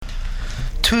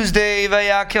Tuesday,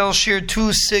 Vayakel, Shir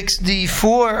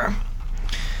 264.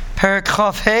 Perek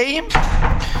Chaf Hey.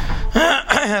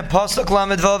 Pasuk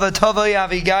Lamed Vav Tavai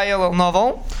Avigail El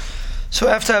Novel. So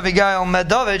after Abigail met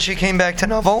David, she came back to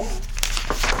Novel.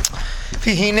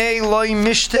 V'hinei loy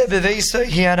mishte b'veisa.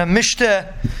 He had a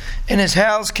mishte in his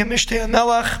house, k'mishte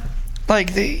melech,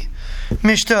 like the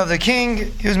mishte of the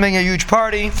king. He was making a huge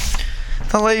party.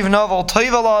 V'leiv Novel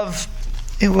Toivalav.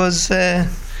 He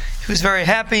was very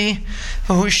happy.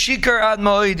 V'hushikar ad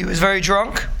moed. He was very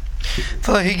drunk.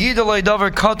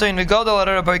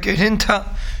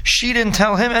 She didn't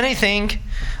tell him anything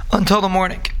until the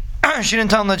morning. She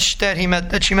didn't tell him that she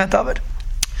met David.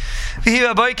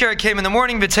 Biker came in the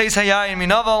morning. He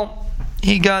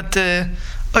got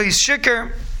ois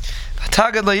shikar.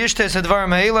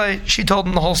 She told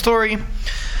him the whole story.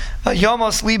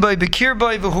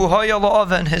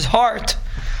 And his heart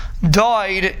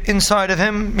died inside of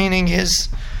him, meaning his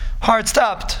heart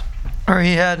stopped, or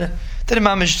he didn't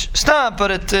manage to stop, but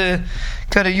it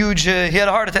got a huge. He had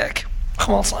a heart attack.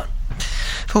 And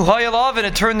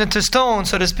it turned into stone,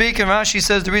 so to speak. And Rashi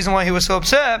says the reason why he was so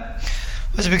upset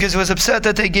was because he was upset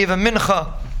that they gave a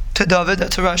mincha to David.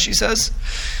 That's what Rashi says.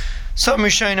 Some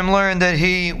Rishonim learned that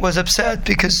he was upset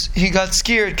because he got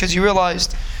scared because he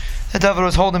realized that David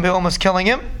was holding him, almost killing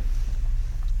him.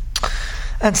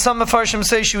 And some Mefarshim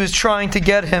say she was trying to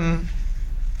get him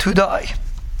to die.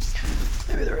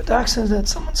 Maybe the Radak says that,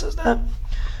 someone says that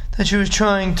she was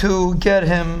trying to get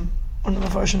him, one of the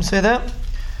Mefarshim say that,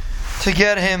 to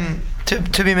get him to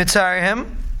be mitzari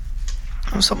him.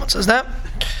 Someone says that.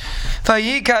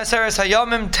 Vayika Aseres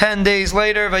Hayamim, 10 days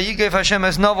later, Vayika Hashem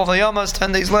as Novel Vayamas,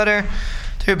 10 days later,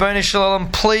 the Rebbeinu Shalom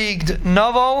plagued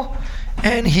Novel,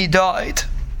 and he died.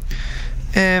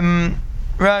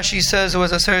 Rashi says it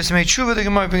was Aseres Mei Tshuva. The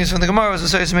Gemara brings from the Gemara, it was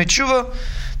Aseres Mei Tshuva.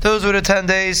 Those were the 10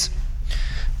 days.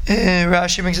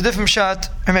 Rashi brings a different shot,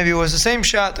 or maybe it was the same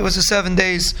shot. It was the 7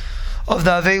 days of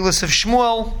the Avelis of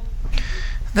Shmuel,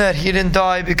 that he didn't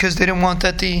die because they didn't want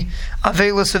that the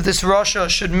Avelis of this Rasha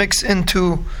should mix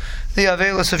into the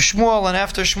Avelis of Shmuel, and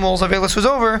after Shmuel's Avelis was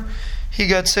over, he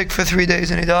got sick for 3 days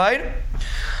and he died.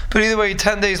 But either way,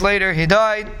 10 days later he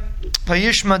died.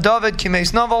 Vayishma David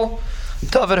Kimeis Novel.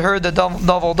 David heard that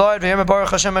Novel died. It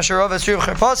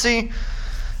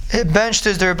benched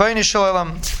as the Rebbeinu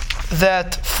Shalom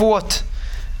that fought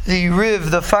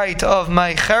the fight of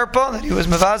my Cherpa, that he was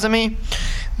Mevazami.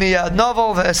 Miyad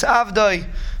Novel Ves Avdai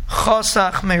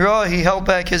Chosach Meira. He held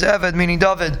back his Eved, meaning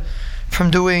David, from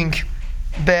doing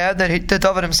bad, that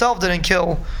David himself didn't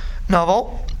kill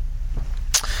Novel.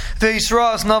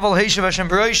 Ve'Yisra's Novel Heishav Hashem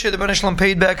Bereisha. The Rebbeinu Shalom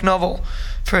paid back Novel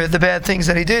for the bad things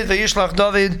that he did. Ve'Yishlach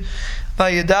David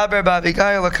Vayedaber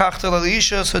Ba'Avigail Lakachta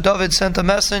L'Elisha. So David sent a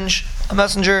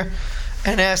messenger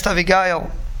and asked Avigail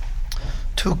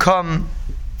to come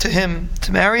to him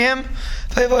to marry him.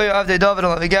 They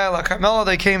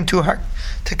came to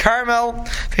Carmel.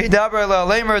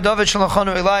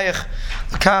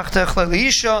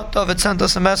 David sent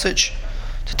us a message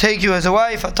to take you as a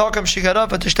wife. She got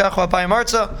up.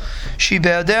 She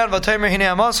bowed down.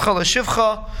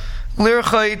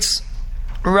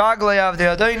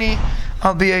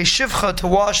 I'll be a shivcha to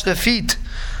wash the feet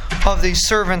of the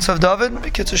servants of David,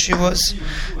 because she was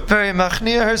very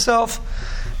machnia herself.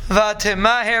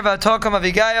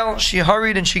 She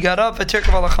hurried and she got up.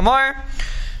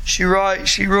 She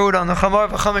rode on the chamar,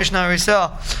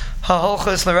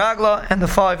 and the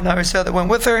 5 narisa that went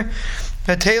with her.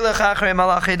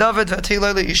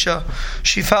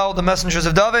 She followed the messengers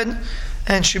of David,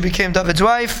 and she became David's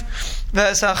wife.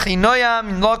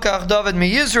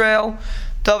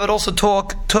 David also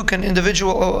took an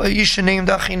individual, a Isha named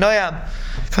Achinoyam,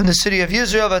 from the city of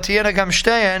Yisrael.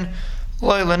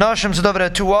 So David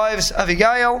had 2 wives,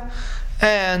 Avigail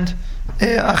and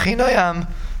Achinoyam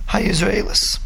HaYisraelis.